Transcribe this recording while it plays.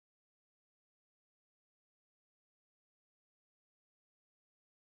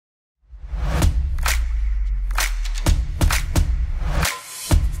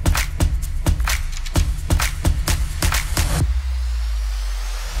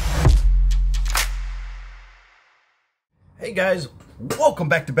Hey guys, welcome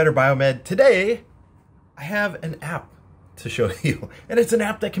back to Better Biomed. Today, I have an app to show you, and it's an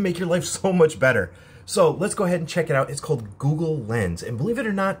app that can make your life so much better. So let's go ahead and check it out. It's called Google Lens, and believe it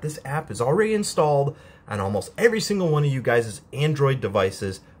or not, this app is already installed on almost every single one of you guys' Android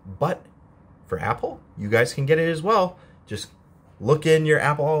devices, but for Apple, you guys can get it as well. Just look in your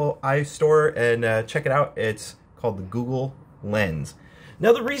Apple iStore and check it out. It's called the Google Lens.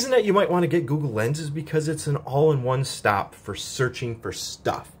 Now, the reason that you might want to get Google Lens is because it's an all-in-one stop for searching for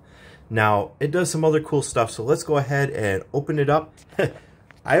stuff. Now, it does some other cool stuff, so let's go ahead and open it up.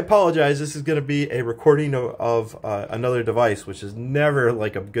 I apologize, this is going to be a recording of another device, which is never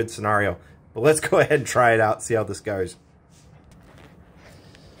like a good scenario. But let's go ahead and try it out, see how this goes.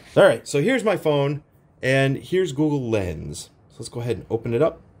 Alright, so here's my phone, and here's Google Lens. So let's go ahead and open it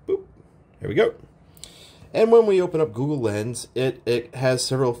up. Boop. There we go. And when we open up Google Lens, it has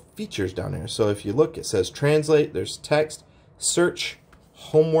several features down there. So if you look, it says translate, there's text, search,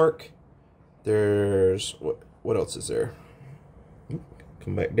 homework, there's, what else is there?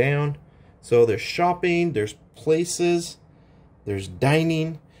 Come back down. So there's shopping, there's places, there's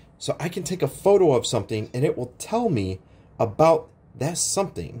dining. So I can take a photo of something and it will tell me about that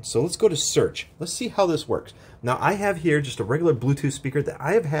something. So let's go to search. Let's see how this works. Now I have here just a regular Bluetooth speaker that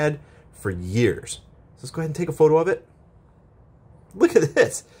I have had for years. Let's go ahead and take a photo of it. Look at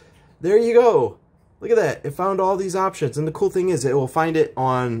this. There you go. Look at that. It found all these options. And the cool thing is it will find it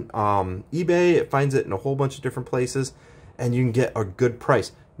on eBay. It finds it in a whole bunch of different places. And you can get a good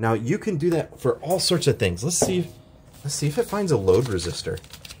price. Now you can do that for all sorts of things. Let's see if it finds a load resistor.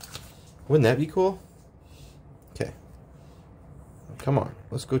 Wouldn't that be cool? Okay. Come on.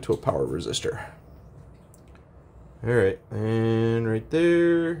 Let's go to a power resistor. All right. And right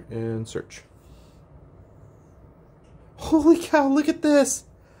there. And search. Holy cow, look at this.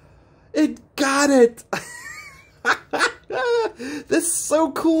 It got it. This is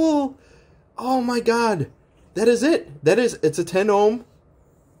so cool. Oh my God. That is it. It's a 10 ohm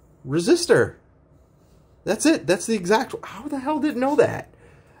resistor. That's it. That's the exact, how the hell did it know that?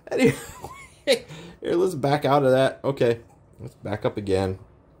 Anyway, here, let's back out of that. Okay, let's back up again.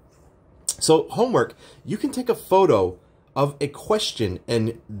 So homework, you can take a photo of a question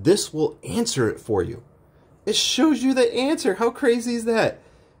and this will answer it for you. It shows you the answer. How crazy is that?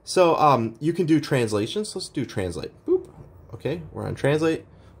 So you can do translations. Let's do translate. Boop. Okay, we're on translate.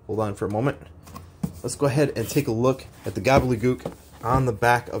 Hold on for a moment. Let's go ahead and take a look at the gobbledygook on the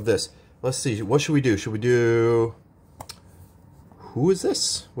back of this. Let's see. What should we do? Should we do... Who is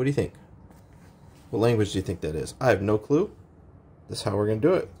this? What do you think? What language do you think that is? I have no clue. This is how we're going to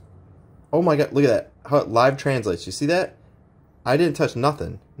do it. Oh my God. Look at that. How it live translates. You see that? I didn't touch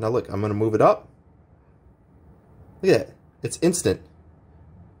nothing. Now look. I'm going to move it up. Look at that. It's instant.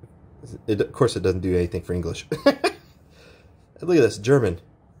 Of course, it doesn't do anything for English. Look at this. German.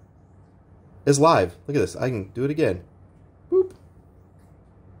 It's live. Look at this. I can do it again. Boop.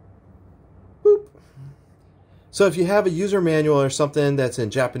 Boop. So if you have a user manual or something that's in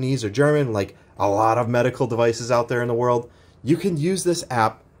Japanese or German, like a lot of medical devices out there in the world, you can use this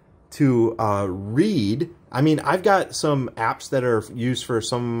app to read. I mean, I've got some apps that are used for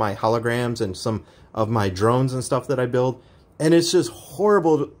some of my holograms and some of my drones and stuff that I build, and it's just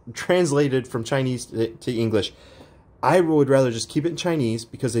horrible translated from Chinese to English. I would rather just keep it in Chinese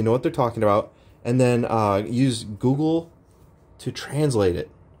because they know what they're talking about, and then use Google to translate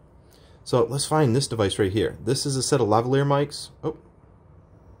it. So let's find this device right here. This is a set of lavalier mics. Oh,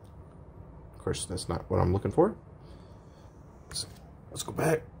 of course, that's not what I'm looking for. Let's go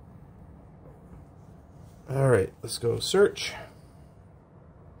back. All right, let's go search.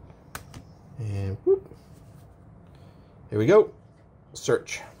 And whoop. Here we go.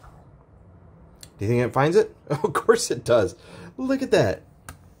 Search. Do you think it finds it? Oh, of course it does. Look at that.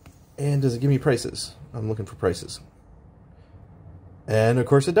 And does it give me prices? I'm looking for prices. And of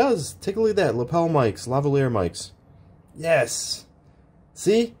course it does. Take a look at that. Lapel mics, lavalier mics. Yes.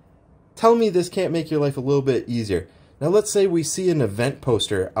 See? Tell me this can't make your life a little bit easier. Now let's say we see an event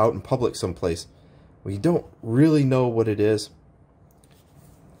poster out in public someplace. We don't really know what it is.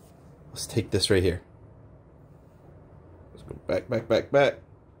 Let's take this right here. Let's go back.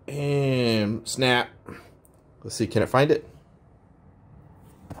 And snap. Let's see, can it find it?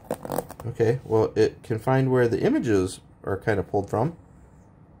 Okay, well, it can find where the images are kind of pulled from.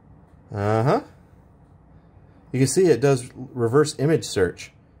 You can see it does reverse image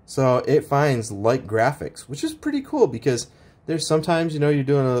search. So it finds like graphics, which is pretty cool because there's sometimes, you know, you're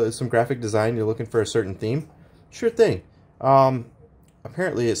doing some graphic design, you're looking for a certain theme. Sure thing.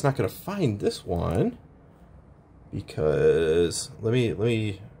 Apparently it's not going to find this one because let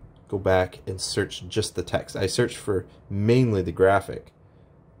me go back and search just the text. I searched for mainly the graphic.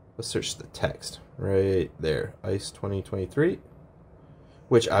 Let's search the text right there. ICE 2023,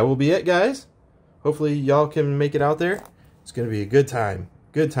 which I will be at, guys. Hopefully y'all can make it out there. It's going to be a good time.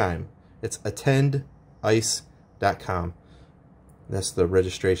 Good time. It's attendice.com. That's the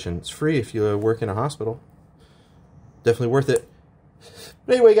registration. It's free if you work in a hospital. Definitely worth it.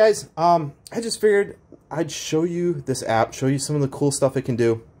 But anyway, guys, I just figured I'd show you this app, show you some of the cool stuff it can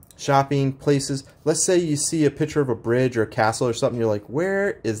do. Shopping, places. Let's say you see a picture of a bridge or a castle or something. You're like,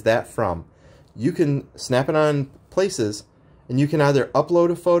 where is that from? You can snap it on places, and you can either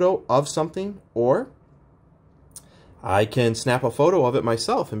upload a photo of something, or I can snap a photo of it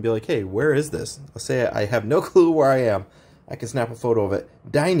myself and be like, hey, where is this? Let's say I have no clue where I am. I can snap a photo of it.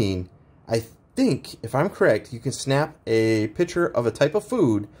 Dining, I think, if I'm correct, you can snap a picture of a type of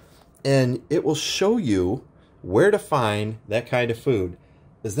food, and it will show you where to find that kind of food.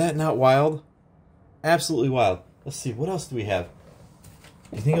 Is that not wild? Absolutely wild. Let's see, what else do we have?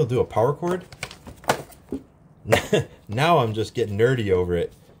 You think it'll do a power cord? Now I'm just getting nerdy over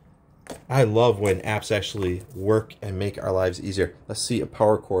it. I love when apps actually work and make our lives easier. Let's see, a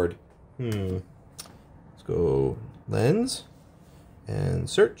power cord. Let's go lens and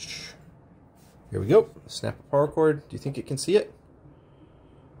search. Here we go. Snap a power cord. Do you think it can see it?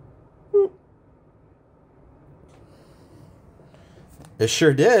 It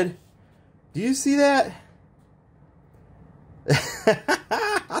sure did. Do you see that?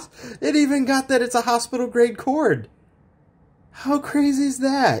 It even got that it's a hospital grade cord. How crazy is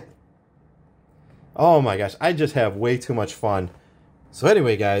that? Oh my gosh, I just have way too much fun. So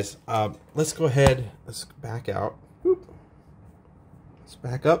anyway, guys, let's go ahead. Let's back out. Boop. Let's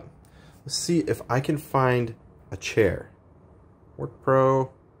back up. Let's see if I can find a chair. Work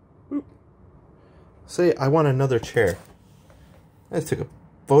Pro. Boop. Say I want another chair. I just took a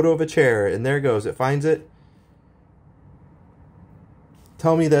photo of a chair, and there it goes. It finds it.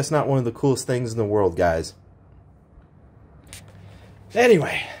 Tell me that's not one of the coolest things in the world, guys.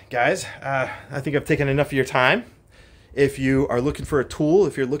 Anyway, guys, I think I've taken enough of your time. If you are looking for a tool,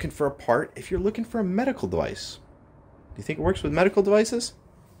 if you're looking for a part, if you're looking for a medical device, do you think it works with medical devices?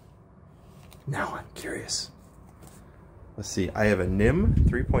 Now I'm curious. Let's see. I have a NIM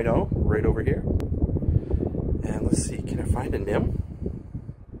 3.0 right over here. And let's see, can I find a NIM?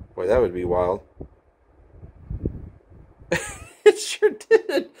 Boy, that would be wild. It sure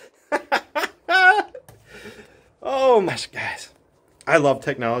did. Oh my guys. I love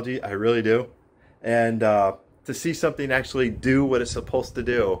technology, I really do. And to see something actually do what it's supposed to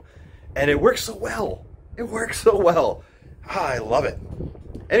do. And it works so well. It works so well. Ah, I love it.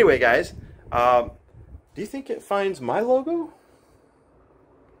 Anyway, guys, do you think it finds my logo?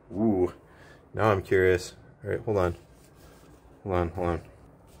 Ooh, now I'm curious. All right, hold on. Hold on, hold on.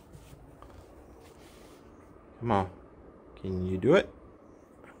 Come on. Can you do it?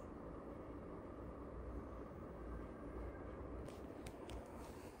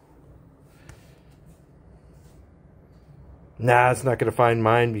 Nah, it's not going to find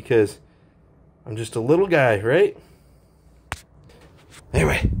mine because I'm just a little guy, right?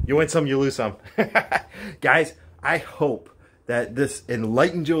 Anyway, you win some, you lose some. Guys, I hope that this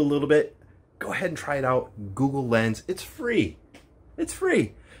enlightened you a little bit. Go ahead and try it out. Google Lens. It's free. It's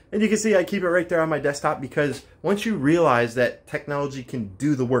free. And you can see I keep it right there on my desktop because once you realize that technology can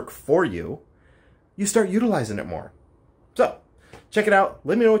do the work for you, you start utilizing it more. So, check it out.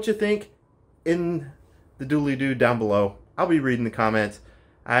 Let me know what you think in the doobly-doo down below. I'll be reading the comments.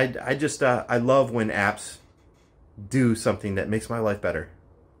 I love when apps do something that makes my life better.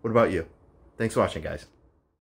 What about you? Thanks for watching, guys.